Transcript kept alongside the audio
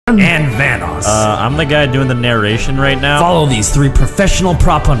and Vanoss. I'm the guy doing the narration right now. Follow these 3 professional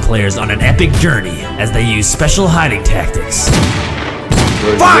prop hunt players on an epic journey as they use special hiding tactics.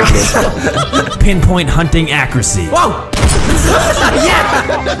 Fuck! Pinpoint hunting accuracy. Whoa!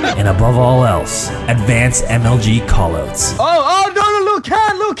 Yeah! And above all else, advanced MLG callouts. Oh, no, Lil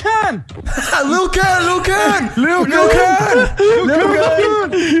Can! Lil Can!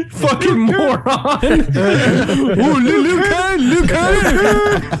 Fucking moron! Ooh, Lil Can! Look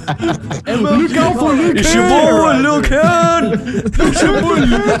out for Lil Can! It's your boy, Lil Can! It's your boy,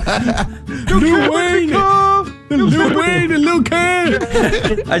 Lil Wayne! Lil Wayne and Lil Can!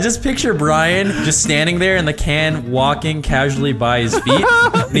 I just picture Brian just standing there and the can walking casually by his feet.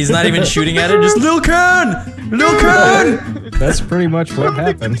 And he's not even shooting at it, just Lil Can! Lil Can! That's pretty much what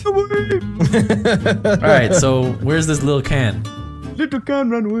happened. Alright, so where's this Lil Can? Little Can,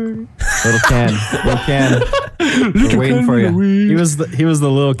 run away. Little Can. We're waiting for you. He was the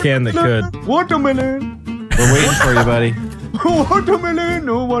little can that could. Watermelon. We're waiting for you, buddy. Watermelon,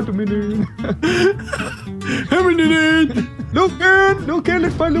 no watermelon. Lil Can,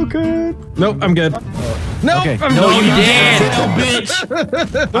 let's find Lil Can. Nope, I'm good. No, okay. no, you did, bitch.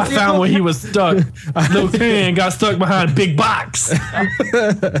 I found where he was stuck. Lil Can got stuck behind a big box.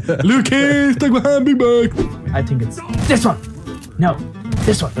 Lil Can stuck behind a big box. I think it's this one. No,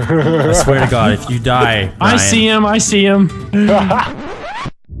 this one. I swear to God, if you die, Brian. I see him.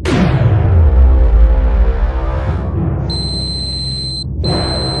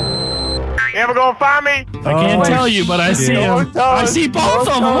 You ever gonna find me? I can't tell you, but I see him. I see both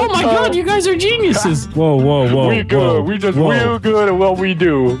of them. Oh my God, you guys are geniuses. Whoa. We good. We just real good at what we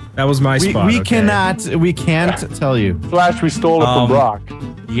do. That was my spot. We can't tell you. Flash, we stole it from Brock.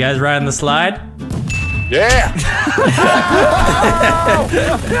 You guys riding the slide? Yeah.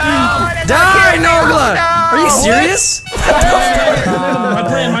 Die, Nogla! Are you serious? My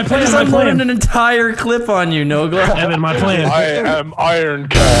plan. I just unloaded an entire clip on you, Nogla. Evan, my plan. I am Iron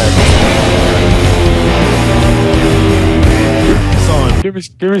Cat. Give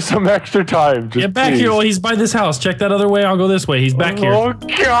me some extra time. Get back here. Well, he's by this house. Check that other way. I'll go this way. He's back here. Oh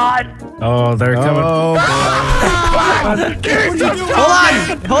God! Oh, they're coming. Oh,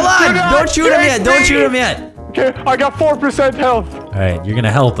 Hold on! Don't shoot him yet! Okay, I got 4% health. Alright, you're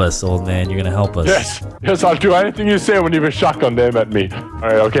gonna help us, old man. You're gonna help us. Yes, I'll do anything you say when you have a shotgun aimed at me.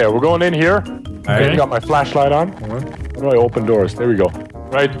 Alright, okay, we're going in here. Alright, got my flashlight on. How do I open doors? There we go.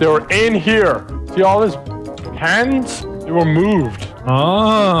 Right, they were in here. See all these hands? They were moved.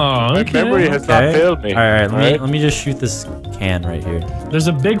 Oh, okay. My memory has not failed me. Alright, let me just shoot this can right here. There's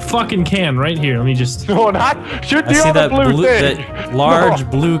a big fucking can right here. Let me just... No, not... Shoot the other blue thing. That large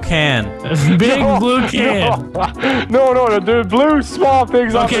blue can. Big blue can. No, the blue small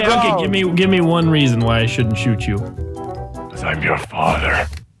things on the ground. Okay, give me one reason why I shouldn't shoot you. Because I'm your father.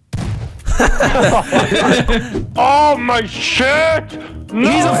 Oh my shit! No.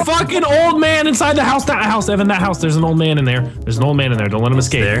 He's a fucking old man inside the house. That house, Evan, that house. There's an old man in there. There's an old man in there. Don't let him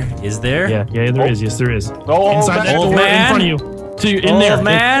escape. Is there? Yeah, there is. Yes, there is. No, inside that door, in front of you. In there. Old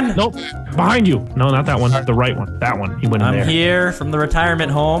man? Nope. Behind you. No, not that one. The right one. That one. He went in there. I'm here from the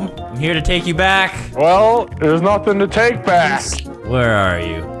retirement home. I'm here to take you back. Well, there's nothing to take back. Where are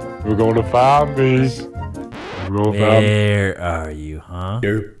you? You're going to find me. Where are you, huh?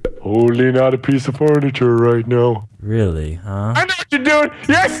 You're holding out a piece of furniture right now. Really, huh? I know what you're doing.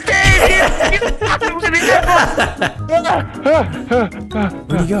 You're staying here.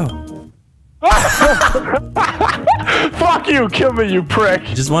 Where'd he go? Fuck you. Kill me, you prick.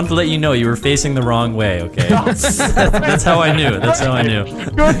 Just wanted to let you know you were facing the wrong way, okay? That's how I knew. That's how I knew.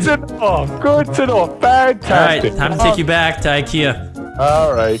 Good to know. Good to know. Fantastic. Alright, time to take you back to IKEA.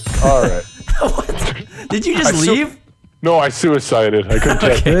 Alright. What? Did you just leave? No, I suicided. I couldn't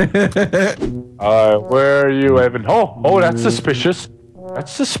check. Where are you, Evan? Oh, that's suspicious.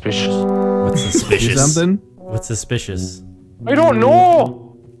 That's suspicious. What's suspicious? Something? What's suspicious? I don't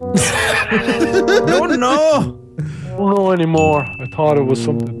know. Don't know. I don't know anymore. I thought it was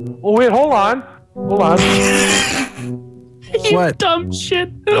something. Oh wait, hold on. You dumb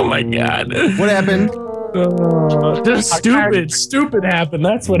shit. Oh my God. What happened? Just stupid happened.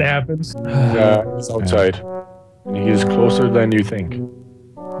 That's what happens. Yeah, it's outside. And he is closer than you think.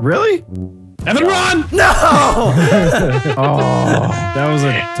 Really? Evan, run! No! Oh, that was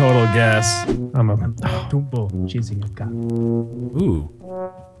a total guess. I'm a Tumbo, chasing a cat. Ooh.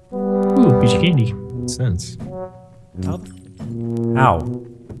 Ooh, piece of candy. Sense. How?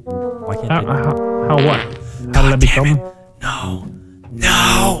 Why can't How what? How did I become? No!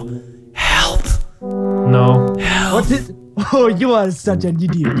 Help! No. Help! What did? Oh, you are such an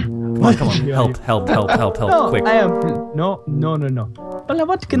idiot. Come on, help, No, quick. I am. No.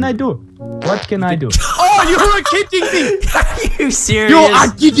 what can I do? What can I do? Oh, you were kidding me! Are you serious? You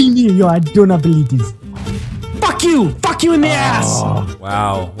are kidding me! Yo, I do not believe this. Fuck you! Fuck you in the ass!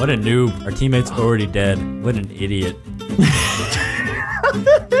 Wow, what a noob. Our teammate's already dead. What an idiot.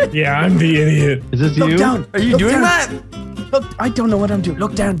 Yeah, I'm the idiot. Is this Look you? down. Are you Look doing down. that? Look, I don't know what I'm doing.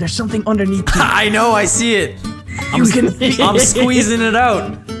 Look down. There's something underneath you. I know, I see it. You can be I'm squeezing it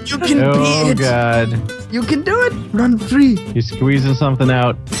out. You can Oh be it. god. You can do it. Run free. He's squeezing something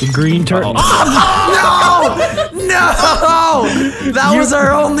out. The green turtle. No! No! That was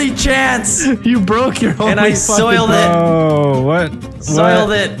our only chance. You broke your whole And I soiled it. Oh, what?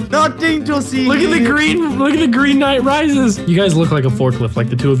 Soiled it. Nothing to see. Look at the green. Look at the Green Knight Rises. You guys look like a forklift, like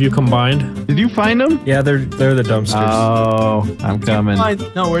the two of you combined. Did you find him? Yeah, they're the dumpsters. Oh, I'm coming.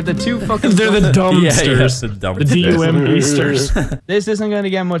 No, we're the two fucking. They're the dumpsters. the dumb. The DUM beasters. This isn't gonna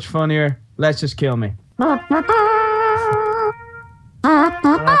get much funnier. Let's just kill me.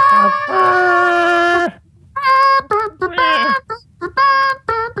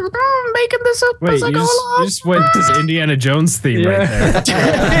 Making this up. Wait, you just went to the Indiana Jones theme right there.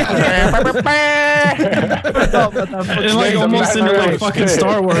 And like almost into like fucking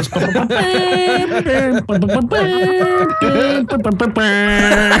Star Wars. Oh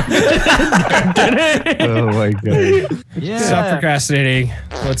my god. Yeah. Stop procrastinating.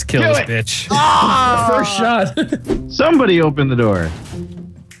 Let's kill this bitch. First shot. Somebody open the door.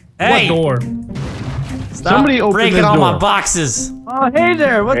 Hey, What door? stop Somebody open breaking this all my door. boxes. Oh, hey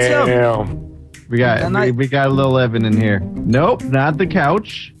there. What's up? Damn. We got And I- we got a little Evan in here. Nope, not the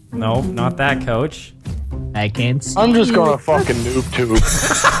couch. No, not that, coach. I can't see. I'm just gonna fucking noob tube.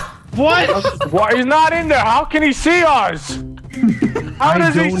 What? Why he's not in there? How can he see us? How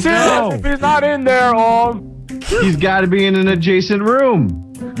does he don't see know. us if he's not in there? He's got to be in an adjacent room.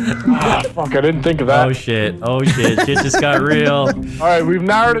 Fuck! I didn't think of that. Oh shit. Oh shit. Shit just got real. All right, we've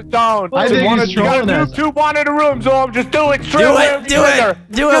narrowed it down. I think One he's of- you got trolling us. noob tube one in the room, so just do it straight Do away. it, do it,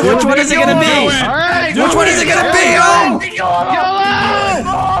 do it. Which one is it gonna be? All right. Which one is it gonna be?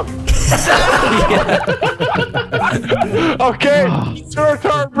 Okay, it's your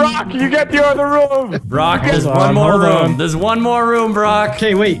turn, Brock. You get the other room. Brock, there's Hold one on, more hold room. on. There's one more room, Brock.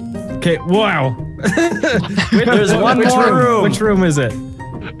 Okay, wait. Okay, wow. There's one Which more room. Which room is it?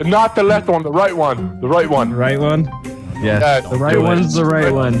 Not the left one, the right one. The right one. Right one? Yes, Yeah, the right do it. one's the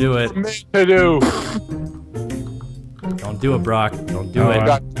right one. Do it. Meant to do. Don't do it, Brock. Don't do Oh, it.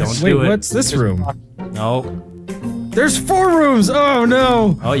 I- Don't Wait, do it. what's this room? No. There's 4 rooms. Oh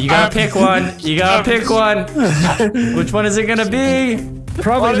no. Oh, you gotta pick one. You gotta pick one. Which one is it gonna be?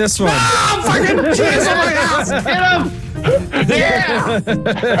 Probably this one.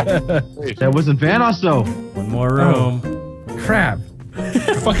 That wasn't Vanos though. One more room. Crap.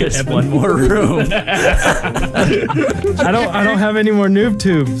 There's one more room. I don't have any more noob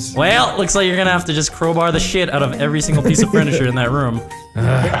tubes. Well, looks like you're gonna have to just crowbar the shit out of every single piece of furniture in that room.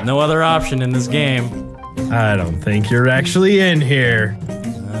 No other option in this game. I don't think you're actually in here.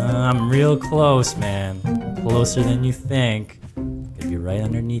 I'm real close, man. Closer than you think. Could be right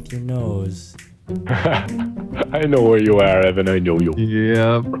underneath your nose. I know where you are, Evan. I know you.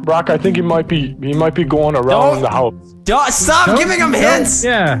 Yep. Brock, I think he might be going around the house. Stop giving him hints.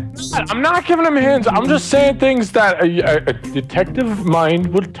 Yeah. I'm not giving him hints. I'm just saying things that a detective mind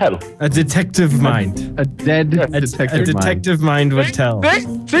would tell. A detective mind. A dead A detective. detective mind would tell.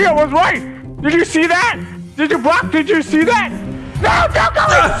 See, I was right. Did you see that? Did you, Brock? Did you see that? No, don't go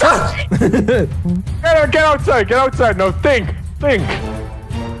inside. Get outside. Get outside. No, think.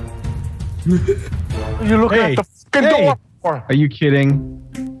 You're looking Hey, at the fucking hey. door. for? Are you kidding?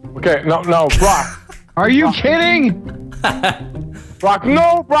 Okay, no, Brock. Are you kidding? Brock,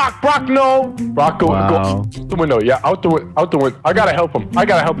 no, Brock, no. Brock, go Wow. out the window. Yeah, out the window. I gotta help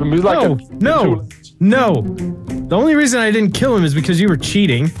him. He's like No. The only reason I didn't kill him is because you were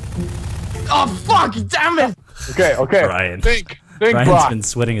cheating. Oh fuck! Damn it! Okay. Brian. Think, Brian's Brock. been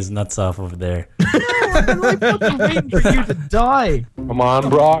sweating his nuts off over there. I'm like fucking waiting for you to die. Come on,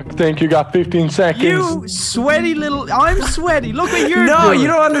 Brock. Think you got 15 seconds. You sweaty little. I'm sweaty. Look what you're No, doing. you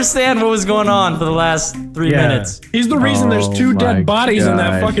don't understand what was going on for the last 3 Yeah. minutes. He's the reason there's Oh 2 my dead bodies in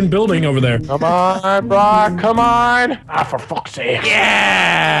that God. fucking building over there. Come on, Brock. Come on. Ah, for fuck's sake.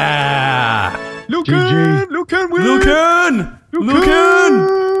 Yeah! Lucan, Lucan!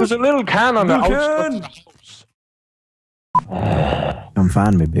 There's a little can on the Lucan. outside of the house. Come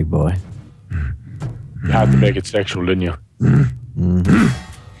find me, big boy. You had to make it sexual, didn't you?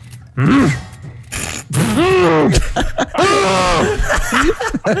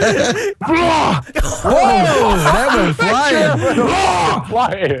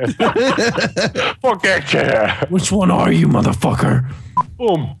 Flying. Fuck that chair. Which one are you, motherfucker?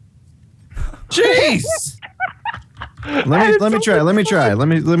 Boom. Jeez. Let me try. Let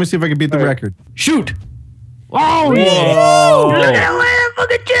me see if I can beat the record. Shoot. Oh, Whoa. look at him!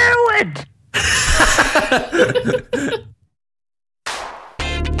 Look at you!